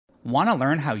Want to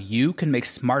learn how you can make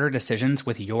smarter decisions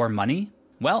with your money?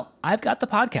 Well, I've got the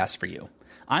podcast for you.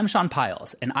 I'm Sean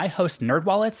Piles, and I host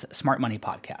NerdWallet's Smart Money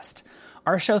Podcast.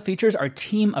 Our show features our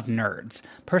team of nerds,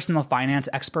 personal finance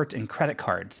experts in credit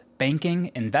cards,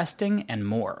 banking, investing, and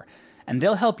more. And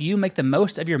they'll help you make the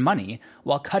most of your money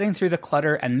while cutting through the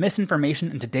clutter and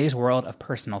misinformation in today's world of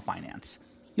personal finance.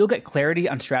 You'll get clarity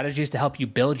on strategies to help you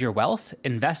build your wealth,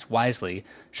 invest wisely,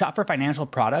 shop for financial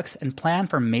products, and plan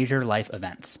for major life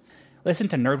events. Listen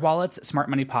to NerdWallet's Smart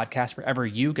Money Podcast wherever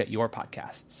you get your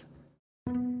podcasts.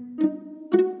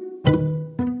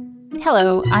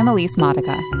 Hello, I'm Elise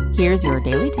Modica. Here's your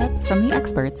daily tip from the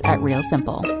experts at Real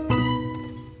Simple.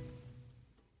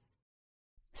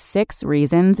 6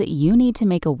 Reasons You Need to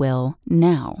Make a Will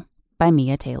Now by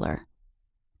Mia Taylor.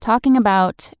 Talking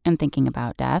about and thinking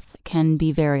about death can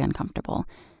be very uncomfortable,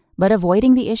 but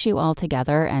avoiding the issue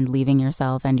altogether and leaving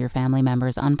yourself and your family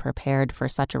members unprepared for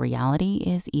such a reality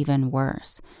is even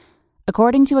worse.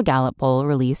 According to a Gallup poll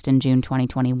released in June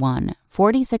 2021,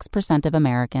 46% of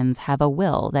Americans have a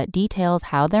will that details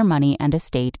how their money and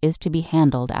estate is to be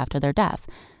handled after their death.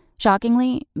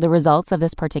 Shockingly, the results of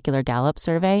this particular Gallup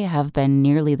survey have been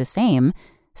nearly the same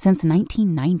since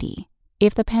 1990.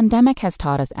 If the pandemic has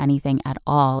taught us anything at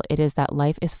all, it is that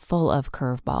life is full of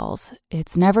curveballs.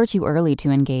 It's never too early to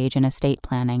engage in estate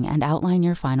planning and outline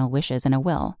your final wishes in a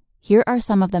will. Here are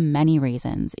some of the many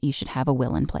reasons you should have a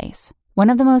will in place.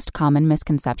 One of the most common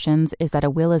misconceptions is that a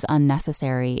will is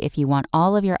unnecessary if you want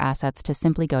all of your assets to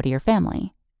simply go to your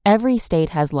family. Every state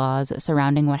has laws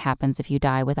surrounding what happens if you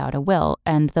die without a will,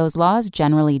 and those laws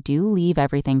generally do leave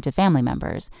everything to family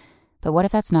members. But what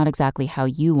if that's not exactly how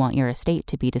you want your estate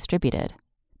to be distributed?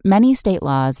 Many state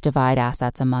laws divide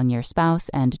assets among your spouse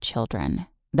and children.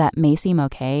 That may seem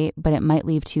okay, but it might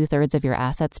leave 2/3 of your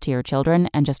assets to your children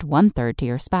and just 1/3 to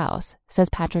your spouse, says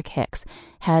Patrick Hicks,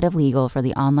 head of legal for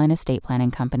the online estate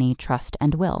planning company Trust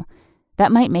and Will.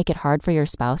 That might make it hard for your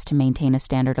spouse to maintain a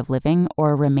standard of living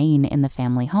or remain in the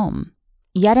family home.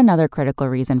 Yet another critical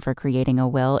reason for creating a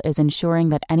will is ensuring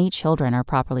that any children are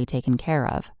properly taken care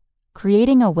of.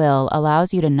 Creating a will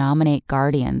allows you to nominate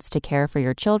guardians to care for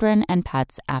your children and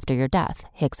pets after your death,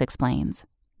 Hicks explains.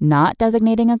 Not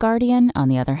designating a guardian, on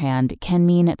the other hand, can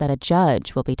mean that a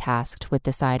judge will be tasked with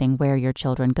deciding where your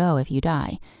children go if you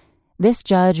die. This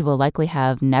judge will likely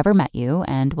have never met you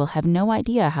and will have no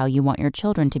idea how you want your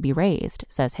children to be raised,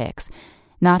 says Hicks.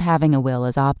 Not having a will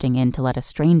is opting in to let a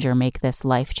stranger make this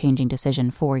life-changing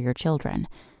decision for your children.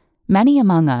 Many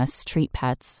among us treat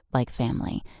pets like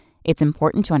family. It's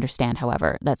important to understand,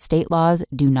 however, that state laws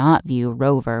do not view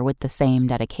Rover with the same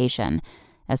dedication.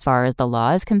 As far as the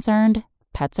law is concerned,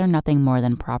 pets are nothing more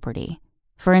than property.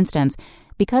 For instance,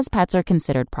 because pets are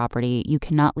considered property, you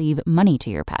cannot leave money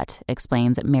to your pet,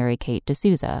 explains Mary Kate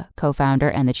D'Souza, co-founder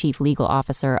and the chief legal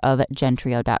officer of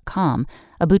Gentrio.com,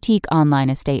 a boutique online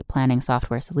estate planning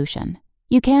software solution.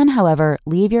 You can, however,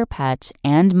 leave your pet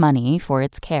and money for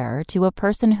its care to a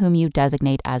person whom you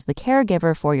designate as the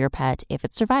caregiver for your pet if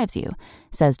it survives you,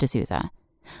 says D'Souza.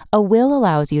 A will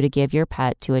allows you to give your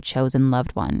pet to a chosen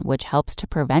loved one, which helps to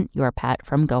prevent your pet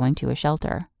from going to a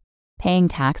shelter. Paying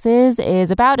taxes is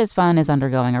about as fun as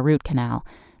undergoing a root canal.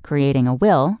 Creating a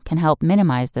will can help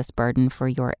minimize this burden for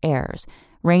your heirs,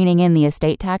 reining in the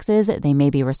estate taxes they may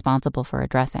be responsible for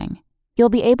addressing. You'll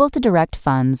be able to direct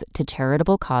funds to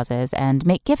charitable causes and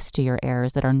make gifts to your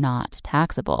heirs that are not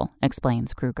taxable,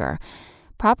 explains Kruger.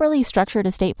 Properly structured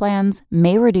estate plans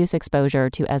may reduce exposure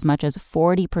to as much as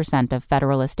 40% of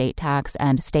federal estate tax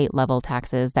and state-level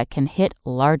taxes that can hit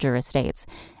larger estates,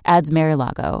 adds Mary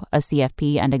Lago, a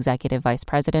CFP and executive vice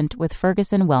president with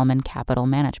Ferguson Wellman Capital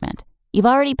Management. You've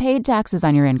already paid taxes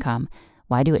on your income.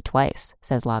 Why do it twice,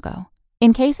 says Lago.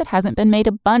 In case it hasn't been made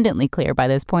abundantly clear by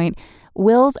this point,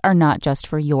 wills are not just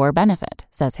for your benefit,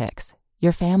 says Hicks.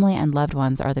 Your family and loved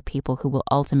ones are the people who will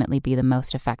ultimately be the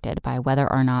most affected by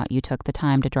whether or not you took the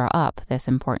time to draw up this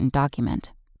important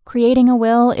document. Creating a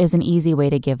will is an easy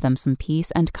way to give them some peace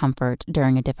and comfort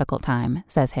during a difficult time,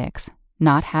 says Hicks.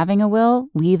 Not having a will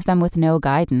leaves them with no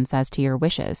guidance as to your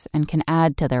wishes and can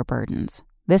add to their burdens.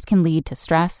 This can lead to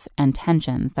stress and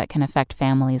tensions that can affect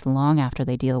families long after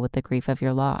they deal with the grief of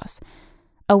your loss.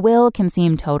 A will can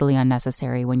seem totally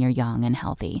unnecessary when you're young and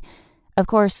healthy. Of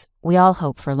course, we all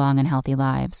hope for long and healthy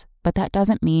lives, but that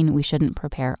doesn't mean we shouldn't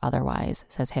prepare otherwise,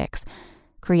 says Hicks.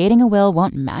 Creating a will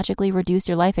won't magically reduce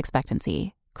your life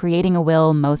expectancy. Creating a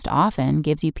will most often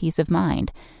gives you peace of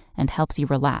mind and helps you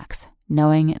relax,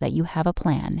 knowing that you have a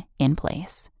plan in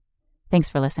place. Thanks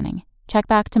for listening. Check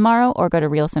back tomorrow or go to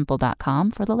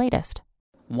realsimple.com for the latest.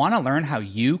 Want to learn how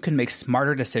you can make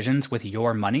smarter decisions with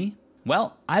your money?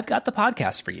 Well, I've got the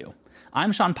podcast for you.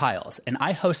 I'm Sean Piles, and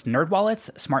I host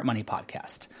NerdWallet's Smart Money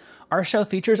Podcast. Our show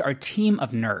features our team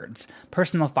of nerds,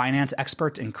 personal finance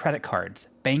experts in credit cards,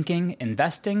 banking,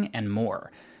 investing, and more.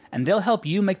 And they'll help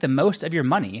you make the most of your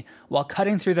money while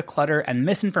cutting through the clutter and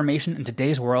misinformation in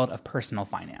today's world of personal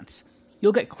finance.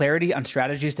 You'll get clarity on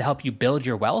strategies to help you build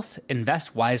your wealth,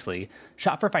 invest wisely,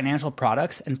 shop for financial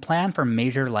products, and plan for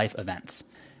major life events.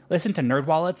 Listen to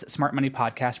NerdWallet's Smart Money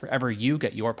Podcast wherever you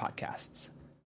get your podcasts.